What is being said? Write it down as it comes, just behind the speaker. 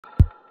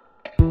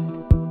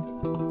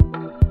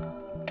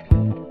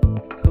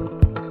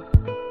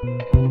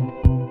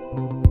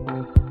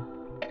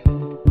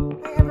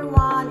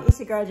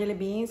your girl Jelly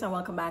Beans, and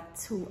welcome back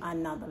to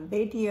another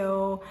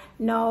video.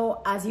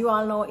 Now, as you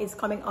all know, it's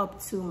coming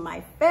up to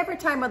my favorite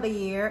time of the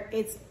year.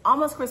 It's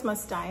almost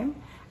Christmas time,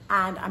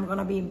 and I'm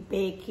gonna be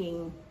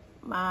baking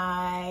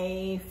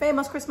my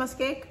famous Christmas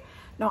cake.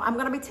 Now, I'm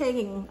gonna be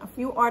taking a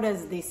few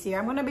orders this year.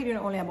 I'm gonna be doing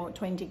only about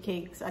 20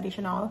 cakes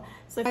additional.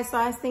 So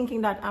I was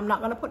thinking that I'm not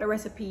gonna put the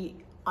recipe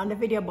on the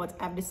video, but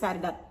I've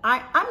decided that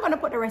I'm gonna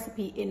put the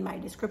recipe in my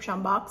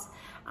description box,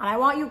 and I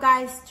want you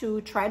guys to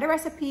try the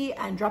recipe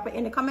and drop it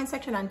in the comment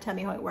section and tell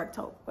me how it worked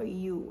out for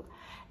you.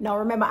 Now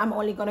remember, I'm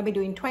only gonna be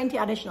doing 20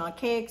 additional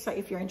cakes, so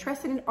if you're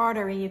interested in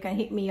ordering, you can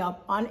hit me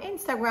up on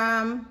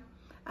Instagram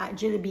at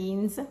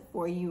jellybeans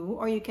for you,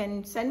 or you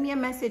can send me a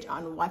message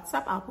on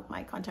WhatsApp. I'll put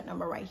my contact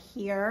number right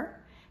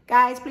here.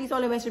 Guys, please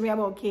only message me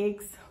about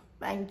cakes.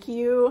 Thank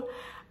you.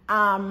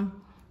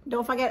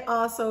 Don't forget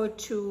also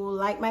to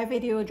like my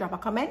video, drop a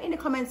comment in the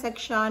comment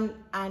section,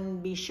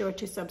 and be sure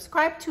to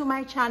subscribe to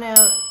my channel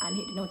and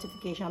hit the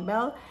notification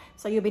bell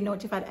so you'll be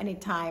notified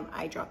anytime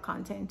I drop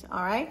content.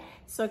 All right,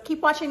 so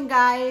keep watching,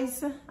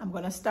 guys. I'm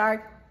gonna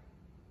start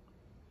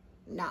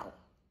now.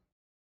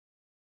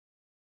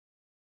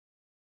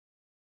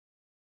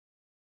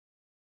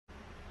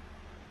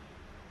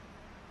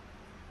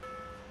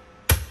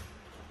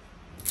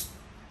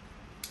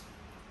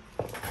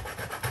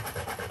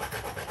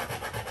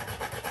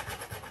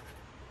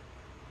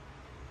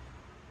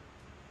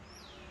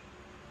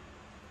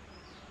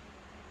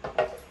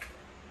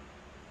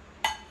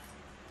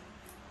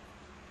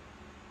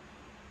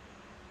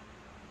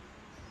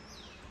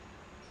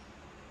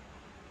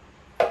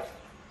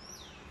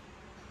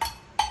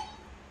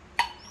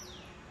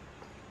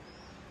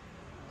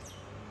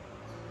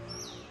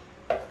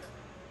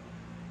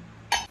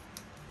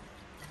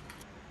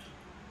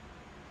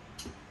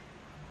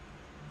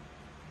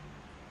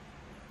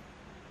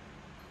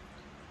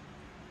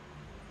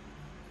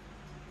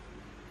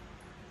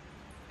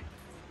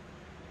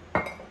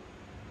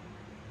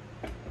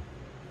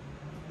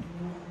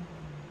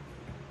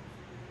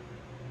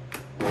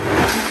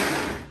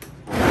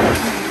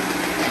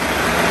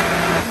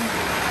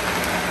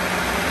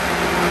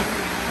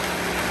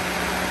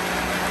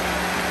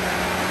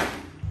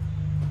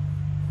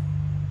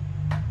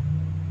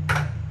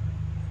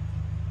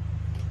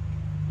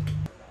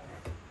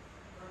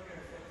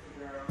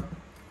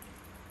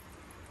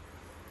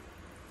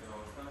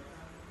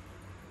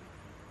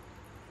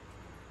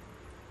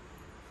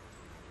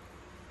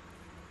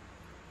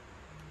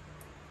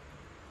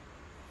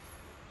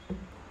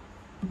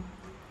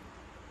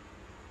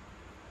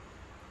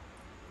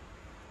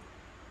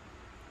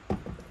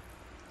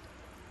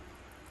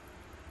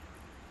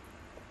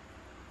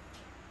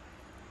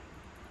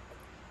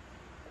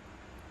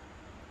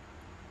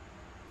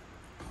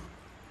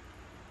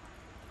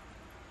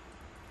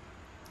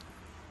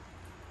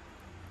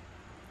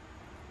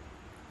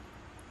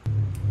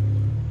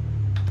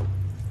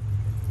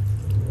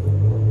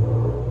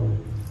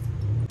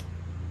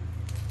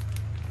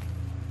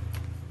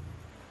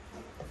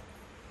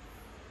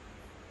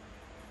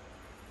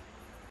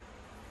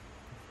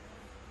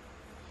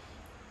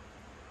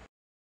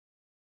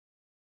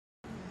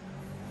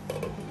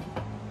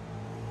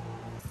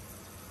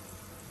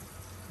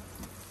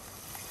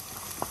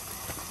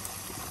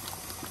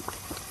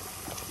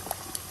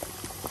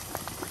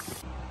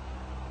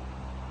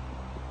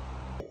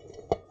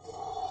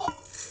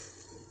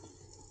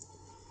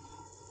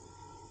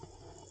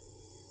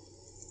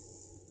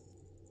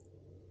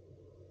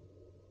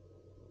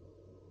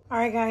 All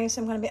right, guys,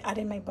 I'm gonna be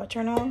adding my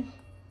butter now.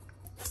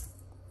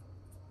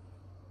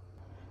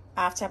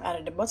 After I've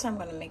added the butter, I'm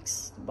gonna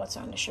mix the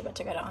butter and the sugar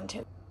together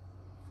until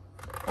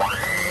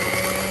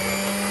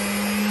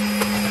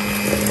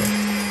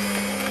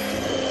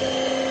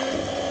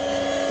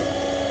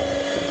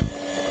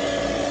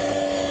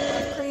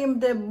cream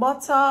the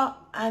butter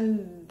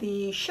and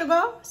the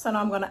sugar. So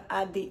now I'm gonna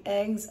add the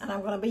eggs, and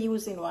I'm gonna be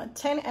using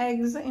 10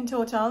 eggs in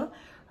total.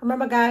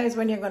 Remember, guys,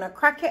 when you're gonna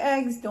crack your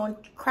eggs,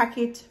 don't crack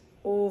it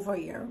over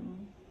your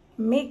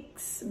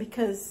mix,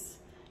 because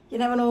you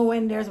never know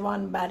when there's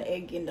one bad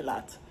egg in the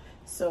lot.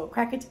 So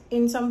crack it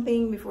in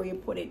something before you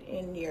put it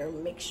in your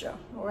mixture.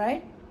 All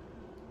right,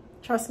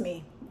 trust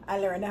me, I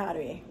learned the hard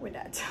way with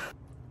that.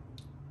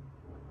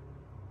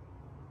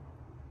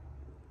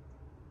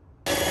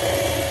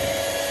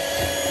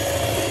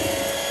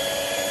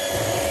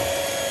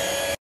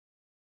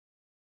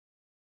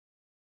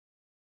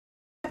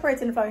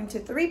 Separating the flour into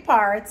 3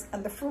 parts,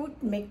 and the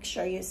fruit, make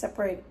sure you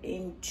separate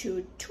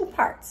into 2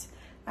 parts.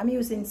 I'm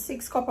using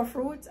 6 cups of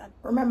fruit.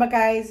 Remember,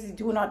 guys,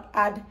 do not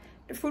add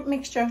the fruit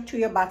mixture to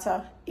your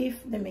batter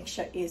if the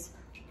mixture is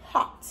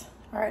hot.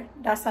 All right,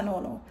 that's a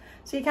no-no.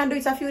 So you can do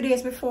it a few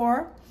days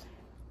before.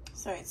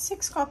 So it's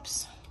 6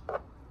 cups.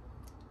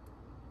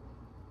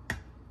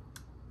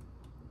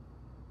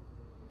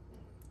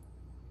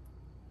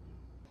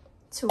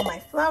 To my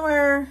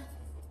flour.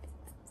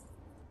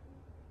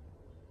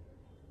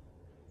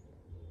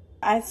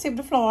 I sieved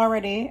the flour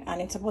already,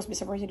 and it's supposed to be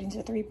separated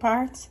into 3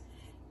 parts.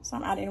 So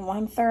I'm adding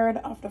 1/3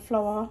 of the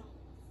flour,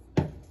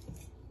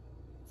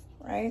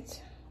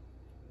 right?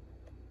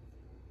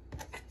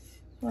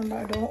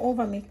 Remember, don't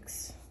over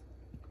mix.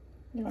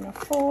 You're gonna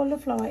fold the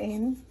flour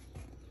in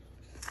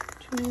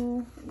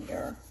to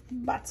your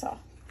batter.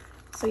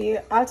 So you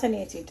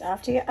alternate it.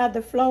 After you add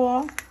the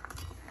flour,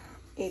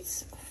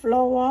 it's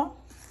flour,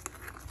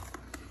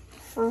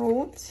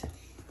 fruit.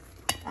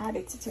 I had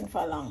it sitting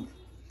for long.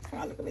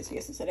 I look at this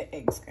here, so the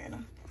eggs kind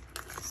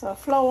of. So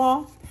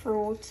flour,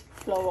 fruit,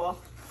 flour,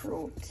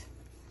 fruit.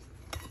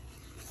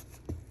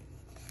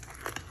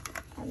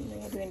 And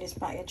when you're doing this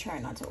part, you try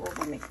not to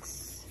over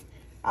mix.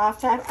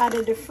 After I've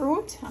added the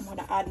fruit, I'm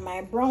gonna add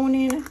my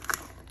browning.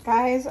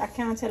 Guys, I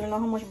can't tell you how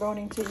much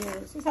browning to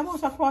use. It's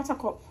about a quarter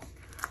cup,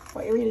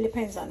 but it really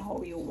depends on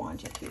how you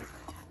want your cake.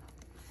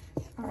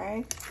 All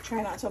right,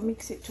 try not to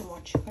mix it too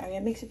much. When you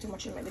mix it too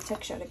much, you make the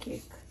texture of the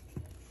cake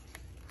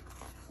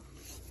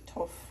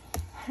tough.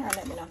 Or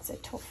let me not say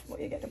tough, but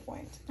you get the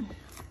point.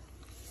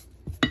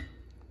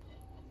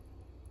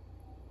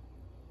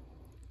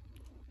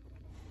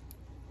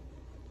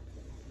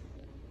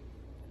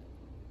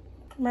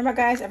 Remember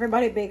guys,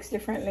 everybody bakes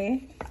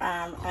differently.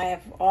 I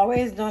have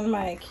always done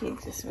my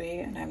cakes this way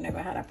and I've never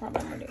had a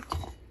problem with it.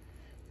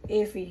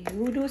 If you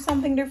do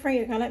something different,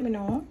 you can let me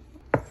know.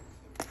 I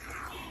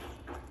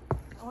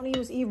only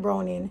use Eve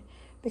browning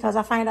because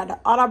I find that the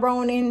other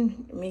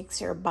browning makes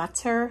your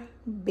batter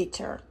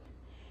bitter.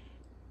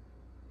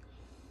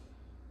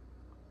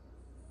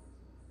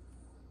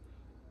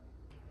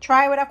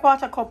 Try with a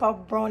quarter cup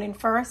of browning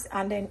first,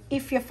 and then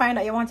if you find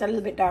that you want a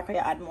little bit darker, you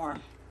add more.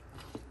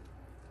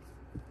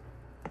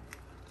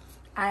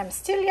 I'm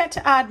still yet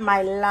to add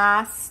my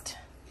last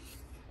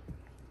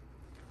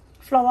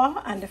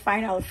flour and the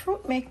final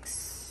fruit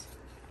mix.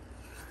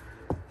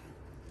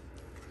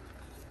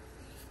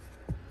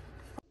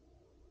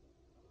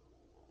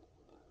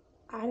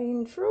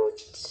 Adding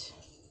fruit.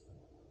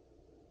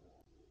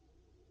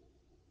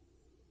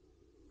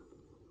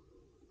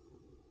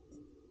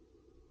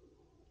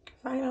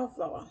 Final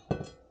flour.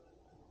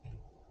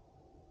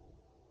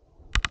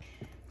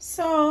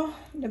 So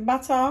the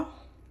batter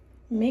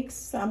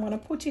mix, I'm gonna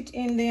put it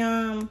in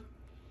the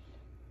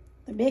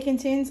baking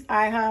tins.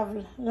 I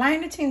have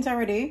lined the tins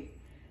already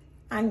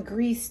and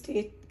greased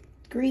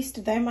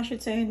them, I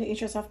should say, in the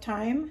interest of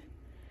time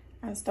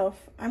and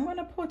stuff. I'm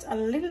gonna put a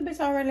little bit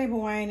of red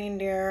label wine in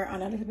there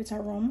and a little bit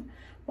of rum,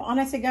 but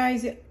honestly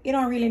guys, you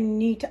don't really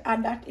need to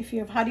add that. If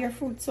you've had your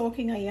fruit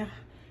soaking or you're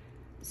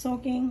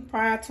soaking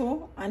prior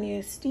to and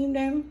you steam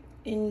them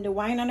in the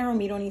wine and the rum,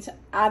 you don't need to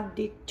add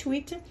it to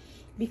it,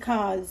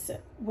 because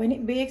when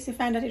it bakes you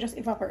find that it just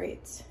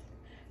evaporates.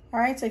 All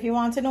right, so if you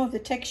want to know if the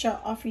texture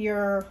of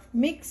your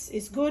mix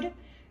is good,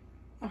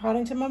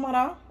 according to my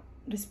mother,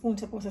 the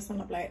spoon's supposed to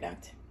stand up like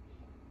that.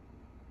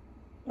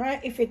 Right,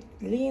 if it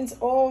leans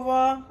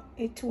over,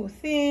 it's too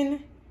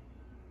thin.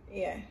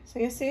 Yeah, so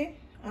you see,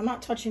 I'm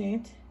not touching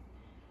it,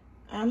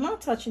 and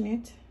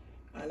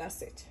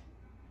that's it.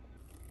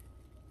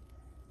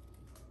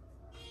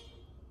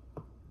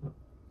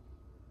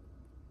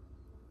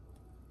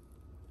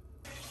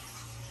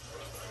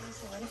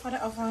 So ready for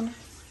the oven,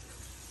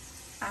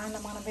 and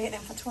I'm gonna bake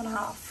them for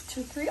 2.5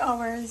 to 3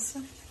 hours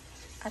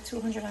at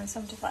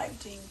 275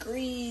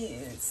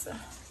 degrees.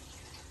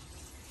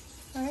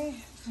 Right,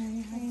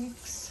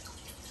 cupcakes.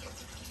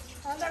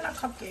 Oh, they're not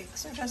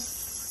cupcakes, they're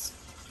just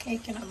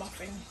cake and a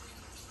muffin.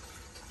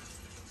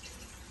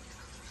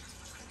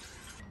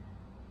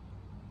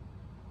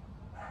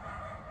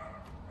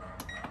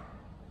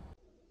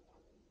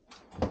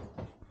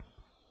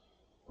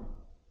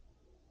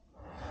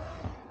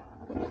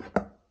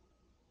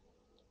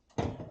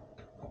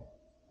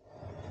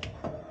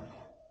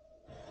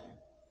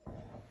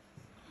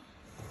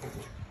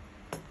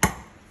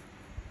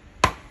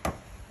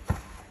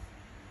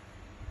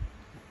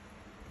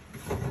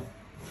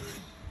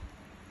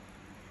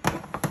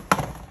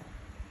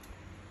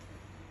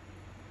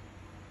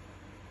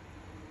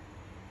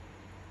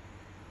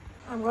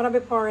 I'm gonna be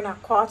pouring a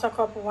quarter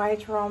cup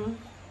white rum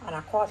and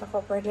a quarter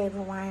cup red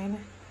label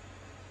wine.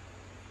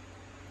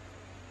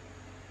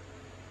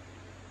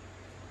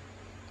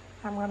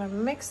 I'm gonna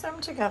mix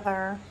them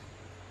together.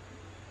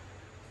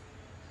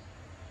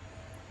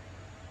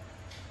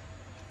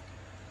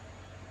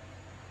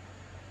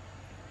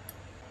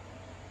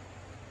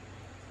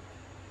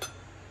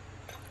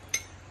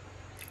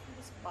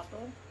 This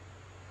bottle.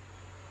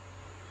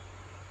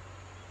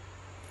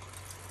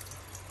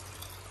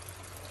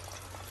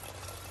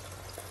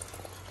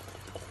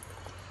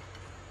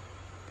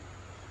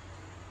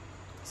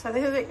 So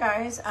this is it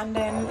guys, and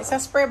then it's a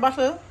spray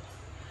bottle.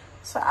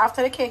 So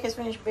after the cake is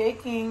finished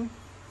baking,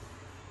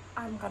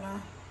 I'm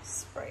gonna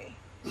spray.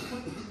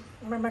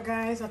 Remember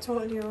guys, I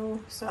told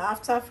you, so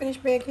after I finish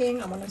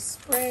baking, I'm gonna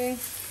spray.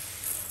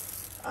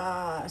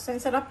 So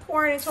instead of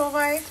pouring it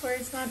over it where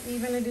it's not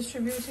evenly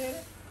distributed,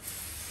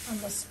 I'm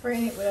gonna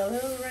spray it with a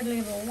little red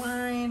label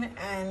wine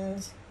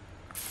and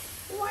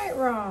white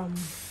rum.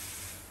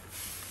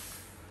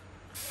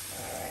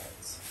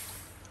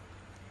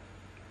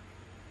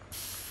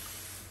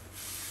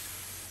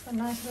 A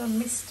nice little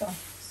mister,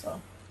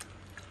 so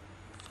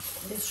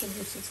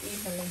distributes it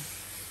evenly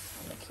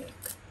on the cake.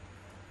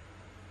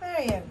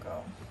 There you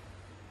go.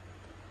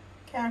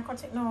 Can't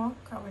cut it now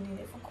because we need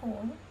it for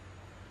cool.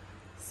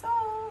 So,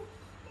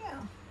 yeah.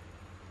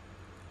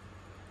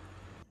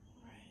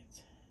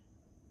 Right.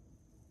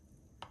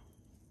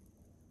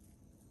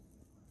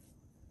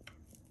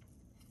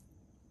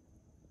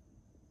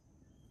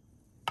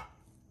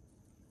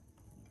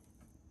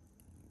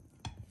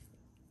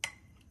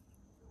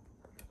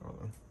 Hold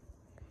on.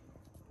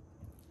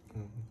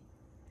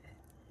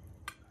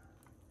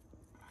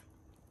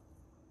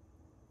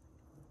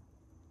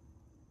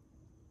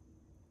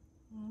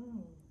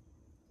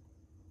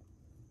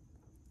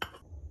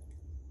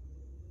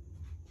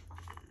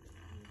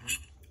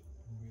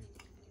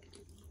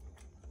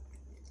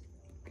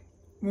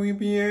 Muy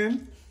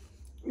bien.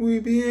 Muy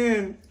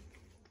bien.